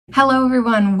Hello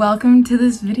everyone, welcome to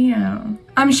this video.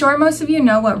 I'm sure most of you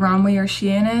know what ROMWE or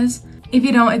Shein is. If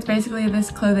you don't, it's basically this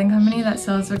clothing company that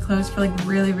sells their clothes for like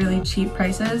really cheap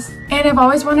prices. And I've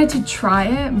always wanted to try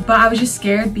it, but I was just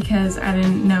scared because I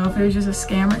didn't know if it was just a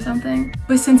scam or something.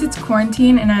 But since it's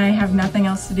quarantine and I have nothing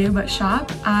else to do but shop,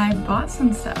 I bought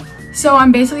some stuff. So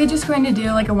I'm basically just going to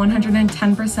do like a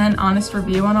 110% honest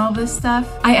review on all this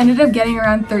stuff. I ended up getting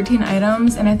around 13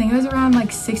 items and I think it was around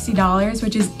like $60,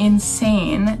 which is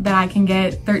insane that I can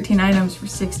get 13 items for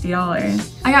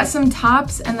 $60. I got some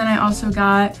tops and then I also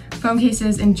got phone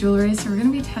cases and jewelry, so we're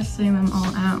gonna be testing them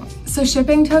all out. So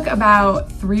shipping took about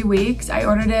 3 weeks. I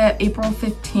ordered it April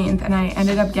 15th and I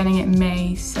ended up getting it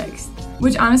May 6th.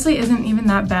 Which honestly isn't even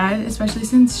that bad, especially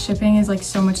since shipping is like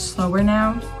so much slower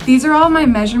now. These are all my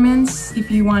measurements if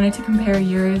you wanted to compare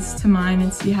yours to mine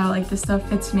and see how like this stuff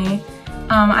fits me.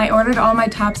 I ordered all my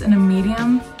tops in a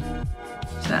medium,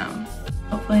 so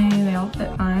hopefully they all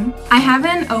fit fine. I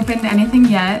haven't opened anything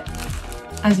yet,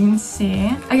 as you can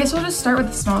see. I guess we'll just start with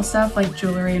the small stuff like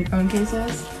jewelry and phone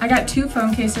cases. I got 2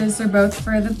 phone cases, they're both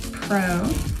for the Pro.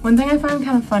 One thing I find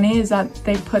kind of funny is that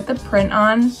they put the print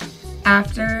on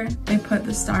after they put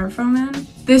the styrofoam in.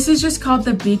 This is just called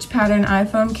the beach pattern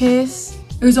iPhone case.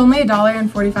 It was only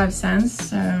 $1.45,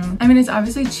 so I mean it's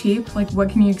obviously cheap, like what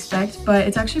can you expect, but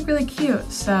it's actually really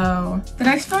cute. So the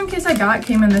next phone case I got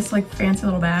came in this like fancy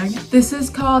little bag. This is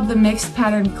called the mixed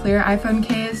pattern clear iPhone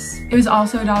case. It was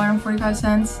also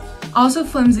 $1.45. Also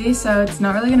flimsy, so it's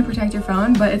not really going to protect your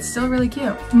phone, but it's still really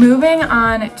cute. Moving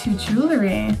on to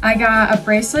jewelry. I got a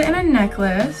bracelet and a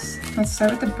necklace. Let's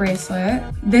start with the bracelet.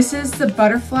 This is the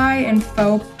butterfly and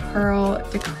faux pearl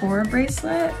decor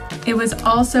bracelet. It was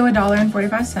also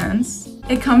 $1.45.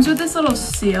 It comes with this little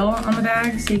seal on the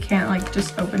bag, so you can't like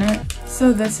just open it.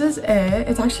 So this is it.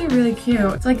 It's actually really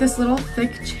cute. It's like this little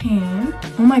thick chain.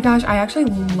 Oh my gosh, I actually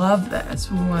love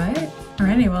this. What?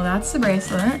 Alrighty, well that's the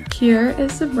bracelet. Here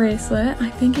is the bracelet. I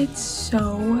think it's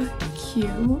so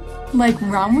cute. Like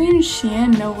ROMWE and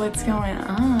Shein know what's going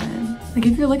on. Like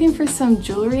if you're looking for some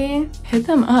jewelry, hit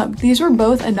them up. These were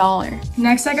both $1.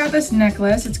 Next I got this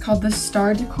necklace. It's called the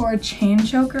Star Decor Chain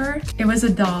Choker. It was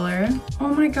 $1. Oh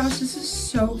my gosh, this is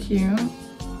so cute.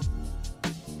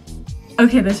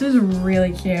 Okay, this is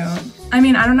really cute. I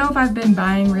mean, I don't know if I've been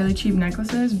buying really cheap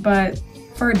necklaces, but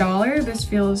for $1, this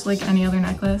feels like any other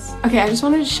necklace. Okay, I just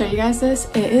wanted to show you guys this.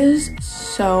 It is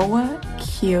so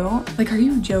cute. Like, are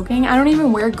you joking? I don't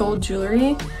even wear gold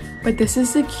jewelry, but this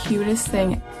is the cutest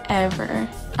thing ever.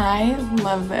 I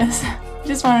love this.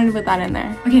 Just wanted to put that in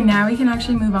there. Okay, now we can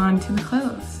actually move on to the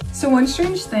clothes. So one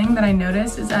strange thing that I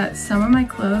noticed is that some of my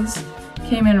clothes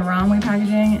came in ROMWE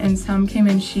packaging and some came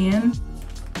in Shein.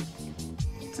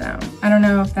 So I don't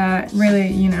know if that really,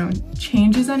 you know,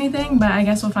 changes anything, but I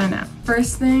guess we'll find out.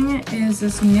 First thing is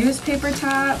this newspaper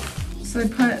top. So I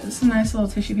put some nice little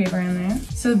tissue paper in there.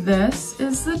 So this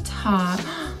is the top.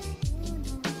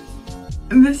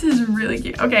 This is really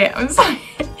cute. Okay, I'm sorry.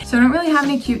 So I don't really have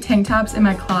any cute tank tops in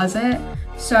my closet,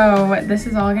 so this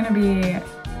is all gonna be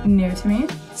new to me.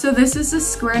 So this is the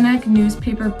square neck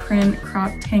newspaper print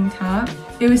crop tank top.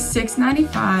 It was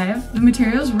 $6.95. The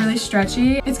material is really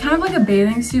stretchy. It's kind of like a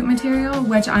bathing suit material,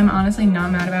 which I'm honestly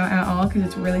not mad about at all because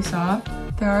it's really soft.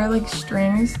 There are like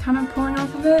strings kind of pulling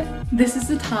off of it. This is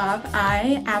the top.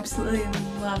 I absolutely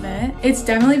love it. It's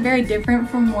definitely very different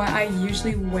from what I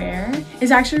usually wear.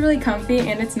 It's actually really comfy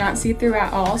and it's not see-through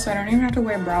at all, so I don't even have to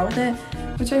wear a bra with it,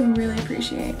 which I really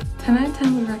appreciate. 10 out of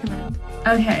 10 would recommend.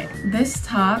 Okay, this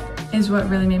top is what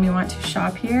really made me want to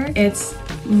shop here. It's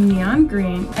neon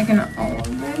green. I can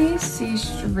already see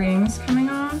strings coming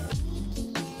off,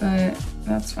 but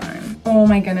that's fine. Oh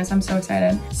my goodness, I'm so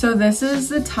excited. So this is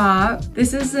the top.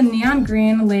 This is the neon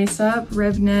green lace up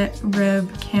rib knit rib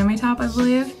cami top, I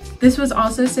believe. This was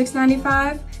also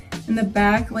 $6.95. And the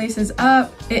back laces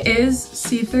up. It is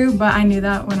see-through, but I knew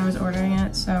that when I was ordering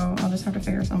it, so I'll just have to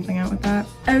figure something out with that.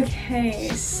 Okay,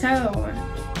 so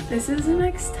this is the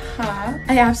next top.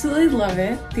 I absolutely love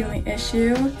it. The only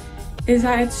issue is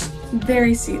that it's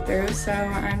very see-through, so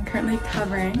I'm currently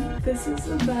covering. This is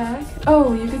the back.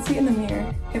 Oh, you can see it in the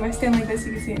mirror. If I stand like this,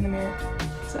 you can see it in the mirror.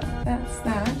 So that's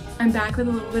that. I'm back with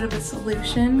a little bit of a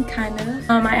solution, kind of.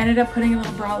 I ended up putting a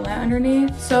little bralette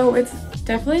underneath, so it's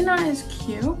definitely not as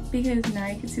cute because now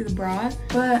you can see the bra,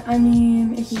 but I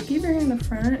mean, if you keep it in the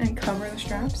front and cover the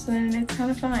straps, then it's kind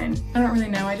of fine. I don't really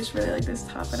know, I just really like this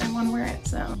top and I want to wear it,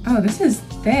 so. Oh, this is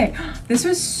thick. This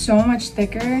was so much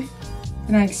thicker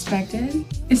than I expected.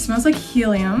 It smells like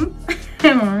helium.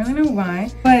 I don't really know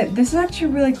why, but this is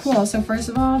actually really cool. So first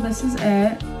of all, this is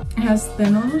it. It has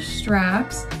thin little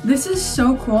straps. This is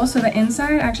so cool. So the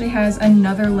inside actually has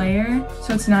another layer,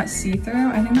 so it's not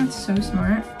see-through. I think that's so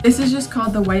smart. This is just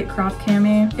called the white crop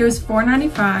cami. It was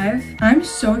 $4.95. I'm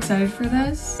so excited for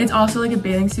this. It's also like a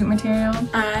bathing suit material.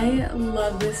 I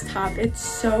love this top. It's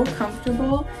so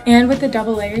comfortable. And with the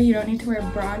double layer, you don't need to wear a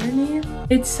bra underneath.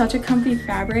 It's such a comfy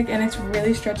fabric and it's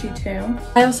really stretchy too.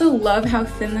 I also love how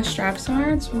thin the straps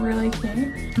are. It's really cute.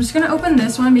 I'm just gonna open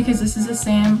this one because this is the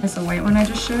same as the white one I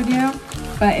just showed you,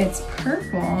 but it's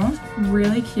purple.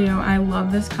 Really cute. I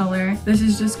love this color. This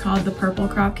is just called the purple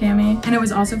crop cami, and it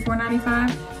was also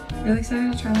 $4.95. Really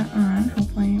excited to try that on.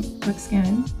 Hopefully it looks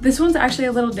good. This one's actually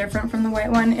a little different from the white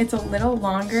one. It's a little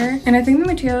longer, and I think the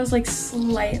material is like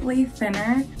slightly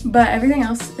thinner, but everything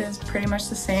else is pretty much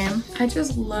the same. I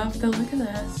just love the look of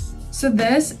this. So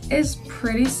this is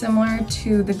pretty similar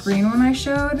to the green one I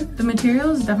showed. The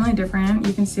material is definitely different.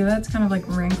 You can see that it's kind of like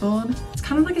wrinkled. It's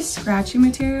kind of like a scratchy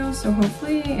material, so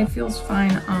hopefully it feels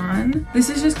fine on. This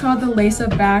is just called the Elisa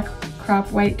back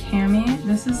crop white cami.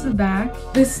 This is the back.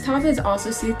 This top is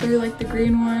also see-through like the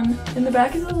green one. And the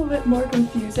back is a little bit more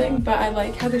confusing, but I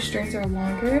like how the strings are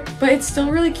longer. But it's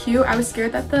still really cute. I was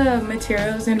scared that the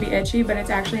material was gonna be itchy, but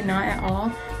it's actually not at all,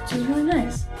 which is really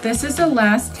nice. This is the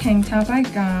last tank top I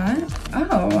got.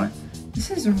 Oh,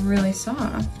 this is really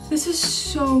soft. This is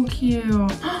so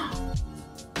cute.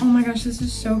 Oh my gosh, this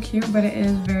is so cute, but it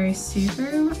is very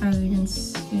see-through, as you can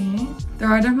see. There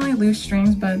are definitely loose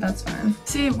strings, but that's fine.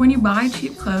 See, when you buy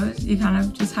cheap clothes, you kind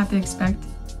of just have to expect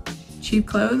cheap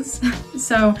clothes.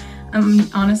 So I'm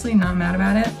honestly not mad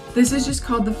about it. This is just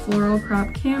called the floral crop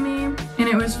cami, and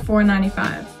it was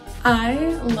 $4.95. I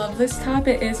love this top.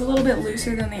 It is a little bit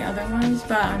looser than the other ones,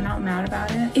 but I'm not mad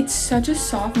about it. It's such a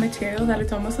soft material that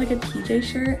it's almost like a PJ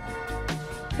shirt.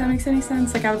 If that makes any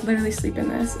sense. Like I would literally sleep in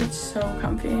this. It's so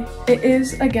comfy. It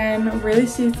is, again, really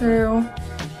see-through,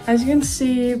 as you can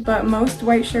see, but most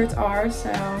white shirts are,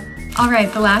 so. All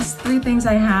right, the last three things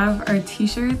I have are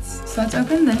t-shirts. So let's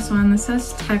open this one. This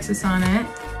says Texas on it.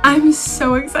 I'm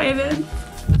so excited.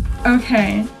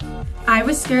 Okay. I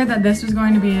was scared that this was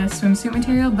going to be a swimsuit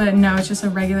material, but no, it's just a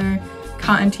regular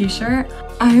cotton t-shirt.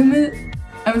 I'm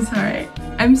sorry.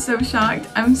 I'm so shocked.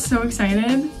 I'm so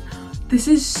excited. This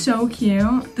is so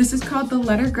cute. This is called the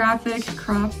Letter Graphic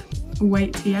Crop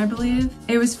White Tee, I believe.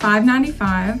 It was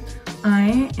 $5.95.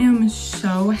 I am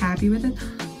so happy with it.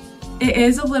 It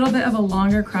is a little bit of a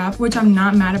longer crop, which I'm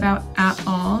not mad about at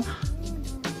all.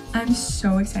 I'm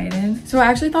so excited. So I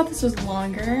actually thought this was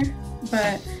longer,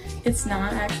 but it's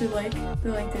not actually like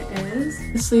the length it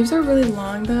is. The sleeves are really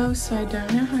long though, so I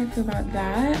don't know how I feel about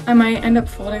that. I might end up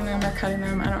folding them or cutting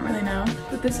them, I don't really know.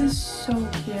 But this is so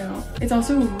cute. It's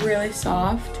also really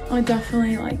soft. I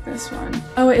definitely like this one.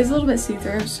 Oh, it is a little bit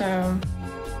see-through, so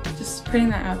just putting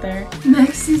that out there.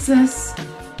 Next is this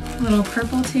little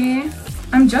purple tee.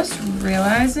 I'm just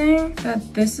realizing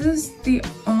that this is the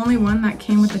only one that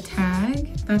came with a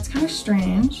tag. That's kind of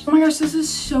strange. Oh my gosh, this is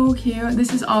so cute.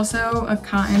 This is also a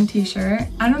cotton t-shirt.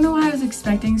 I don't know why I was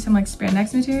expecting some like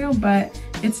spandex material, but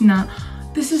it's not.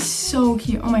 This is so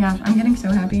cute. Oh my gosh, I'm getting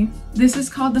so happy. This is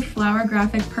called the Flower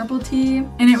Graphic Purple Tee,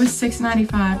 and it was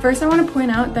 $6.95. First, I want to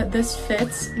point out that this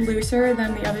fits looser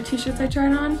than the other t-shirts I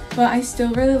tried on, but I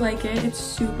still really like it. It's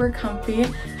super comfy,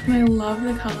 and I love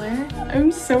the color.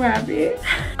 I'm so happy.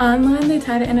 Online, they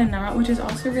tied it in a knot, which is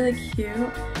also really cute,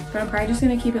 but I'm probably just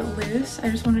going to keep it loose. I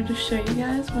just wanted to show you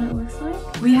guys what it looks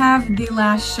like. We have the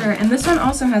last shirt, and this one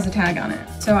also has a tag on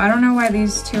it, so I don't know why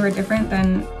these two are different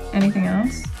than anything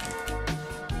else.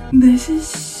 This is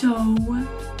so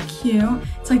cute.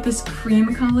 It's like this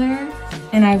cream color,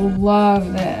 and I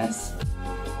love this.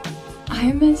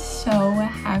 I'm so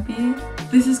happy.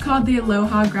 This is called the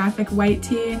Aloha Graphic White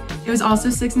Tee. It was also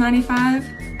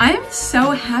 $6.95. I am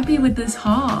so happy with this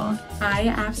haul.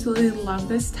 I absolutely love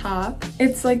this top.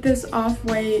 It's like this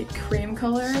off-white cream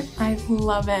color. I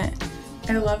love it.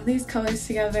 I love these colors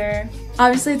together.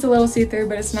 Obviously it's a little see-through,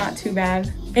 but it's not too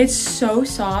bad. It's so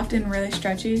soft and really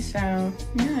stretchy, so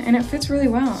yeah, and it fits really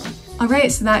well.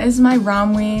 Alright, so that is my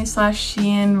ROMWE /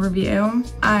 Shein review.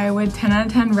 I would 10 out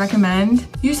of 10 recommend.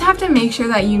 You just have to make sure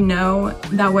that you know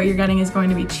that what you're getting is going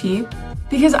to be cheap.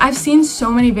 Because I've seen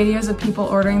so many videos of people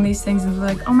ordering these things and they're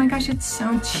like, oh my gosh, it's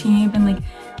so cheap, and like,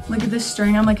 look at this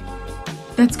string. I'm like,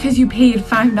 that's because you paid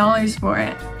 $5 for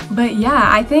it. But yeah,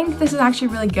 I think this is actually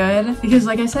really good because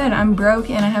like I said, I'm broke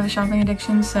and I have a shopping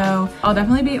addiction, so I'll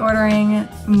definitely be ordering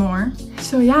more.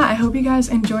 So yeah, I hope you guys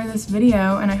enjoy this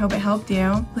video and I hope it helped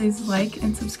you. Please like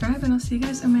and subscribe, and I'll see you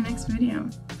guys in my next video.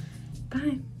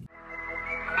 Bye.